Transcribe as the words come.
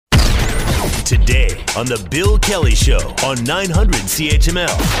Today on The Bill Kelly Show on 900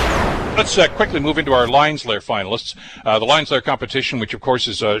 CHML. Let's quickly move into our Lions Lair finalists. The Lions Lair competition, which of course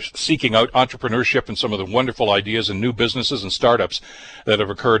is seeking out entrepreneurship and some of the wonderful ideas and new businesses and startups that have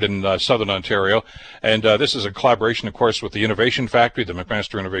occurred in Southern Ontario. And this is a collaboration, of course, with the Innovation Factory, the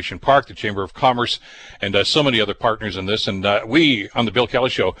McMaster Innovation Park, the Chamber of Commerce, and so many other partners in this. And we, on The Bill Kelly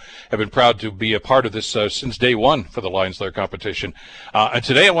Show, have been proud to be a part of this since day one for the Lions Lair competition. And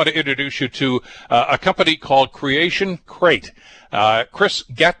today I want to introduce you to a company called Creation Crate. Chris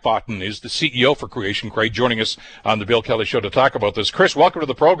Gatbotten is the CEO for Creation Crate, joining us on the Bill Kelly Show to talk about this. Chris, welcome to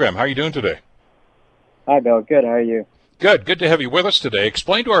the program. How are you doing today? Hi, Bill. Good. How are you? Good. Good to have you with us today.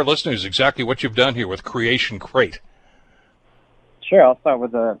 Explain to our listeners exactly what you've done here with Creation Crate. Sure. I'll start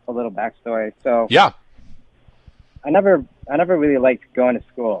with a little backstory. So, yeah, I never really liked going to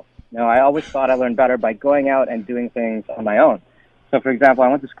school. I always thought I learned better by going out and doing things on my own. So, for example, I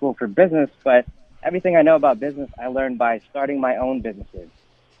went to school for business, but everything I know about business, I learned by starting my own businesses.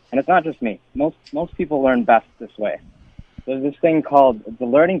 And it's not just me. Most people learn best this way. There's this thing called the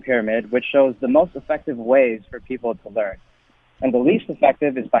learning pyramid, which shows the most effective ways for people to learn. And the least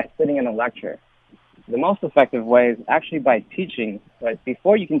effective is by sitting in a lecture. The most effective way is actually by teaching. But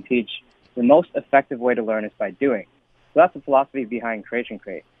before you can teach, the most effective way to learn is by doing. So that's the philosophy behind Creation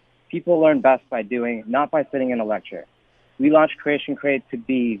Crate. People learn best by doing, not by sitting in a lecture. We launched Creation Crate to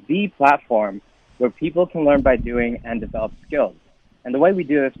be the platform where people can learn by doing and develop skills. And the way we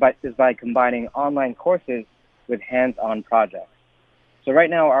do this is by combining online courses with hands-on projects. So right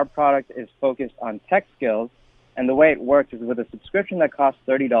now, our product is focused on tech skills, and the way it works is with a subscription that costs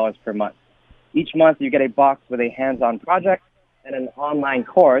 $30 per month. Each month, you get a box with a hands-on project and an online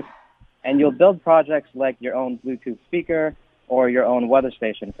course, and you'll build projects like your own Bluetooth speaker or your own weather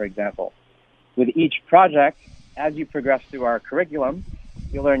station, for example. With each project, as you progress through our curriculum,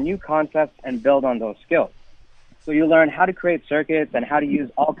 you'll learn new concepts and build on those skills. So you learn how to create circuits and how to use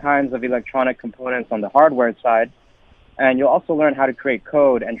all kinds of electronic components on the hardware side. And you'll also learn how to create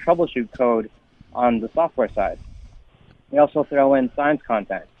code and troubleshoot code on the software side. We also throw in science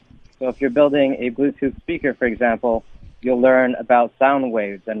content. So if you're building a Bluetooth speaker, for example, you'll learn about sound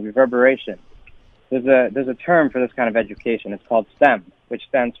waves and reverberation. There's a term for this kind of education. It's called STEM, which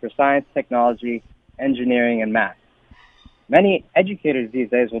stands for science, technology, engineering, and math. Many educators these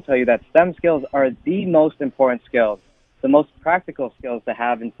days will tell you that STEM skills are the most important skills, the most practical skills to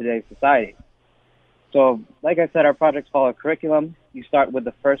have in today's society. So, like I said, our projects follow a curriculum. You start with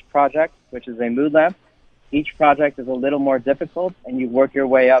the first project, which is a mood lamp. Each project is a little more difficult, and you work your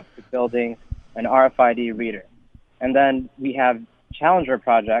way up to building an RFID reader. And then we have challenger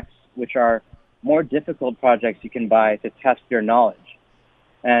projects, which are more difficult projects you can buy to test your knowledge.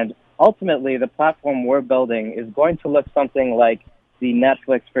 And ultimately, the platform we're building is going to look something like the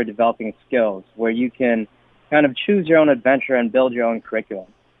Netflix for developing skills, where you can kind of choose your own adventure and build your own curriculum.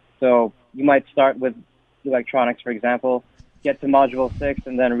 So you might start with electronics, for example, get to Module 6,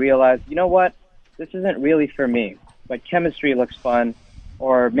 and then realize, you know what, this isn't really for me, but chemistry looks fun,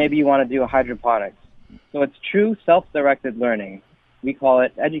 or maybe you want to do hydroponics. So it's true self-directed learning. We call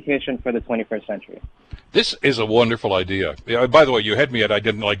it education for the 21st century. This is a wonderful idea. By the way, you had me at I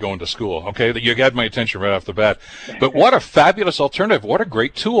didn't like going to school, okay? You had my attention right off the bat. But what a fabulous alternative. What a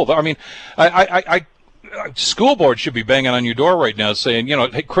great tool. I mean, school boards should be banging on your door right now saying,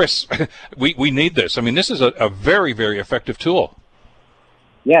 hey, Chris, we need this. I mean, this is a very, very effective tool.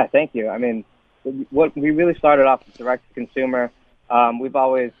 Yeah, thank you. I mean, what we really started off with direct-to-consumer. We've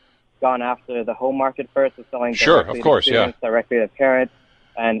always gone after the home market first, with selling directly to students, directly to parents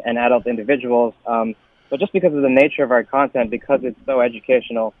and adult individuals. But just because of the nature of our content, because it's so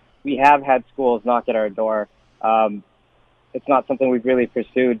educational, we have had schools knock at our door. It's not something we've really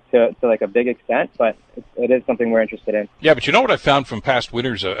pursued to like a big extent, but it is something we're interested in. Yeah, but you know what I found from past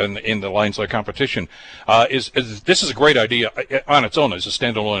winners in the Lions Lair competition is this is a great idea on its own as a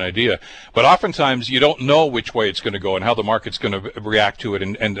standalone idea, but oftentimes you don't know which way it's going to go and how the market's going to react to it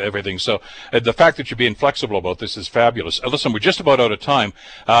and everything. So the fact that you're being flexible about this is fabulous. Listen, we're just about out of time.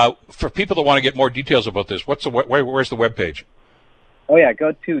 For people that want to get more details about this, where's the webpage? Oh, yeah,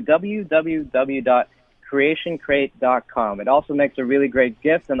 go to www.creationcrate.com. It also makes a really great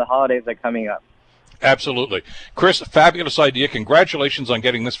gift, and the holidays are coming up. Absolutely. Chris, fabulous idea. Congratulations on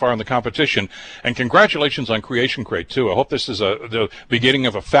getting this far in the competition, and congratulations on Creation Crate, too. I hope this is the beginning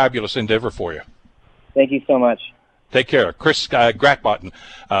of a fabulous endeavor for you. Thank you so much. Take care. Chris Gatbotten,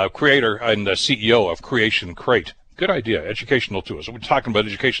 creator and CEO of Creation Crate. Good idea. Educational tools. We're talking about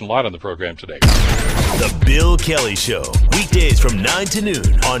education a lot on the program today. The Bill Kelly Show, weekdays from 9 to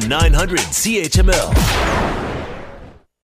noon on 900 CHML.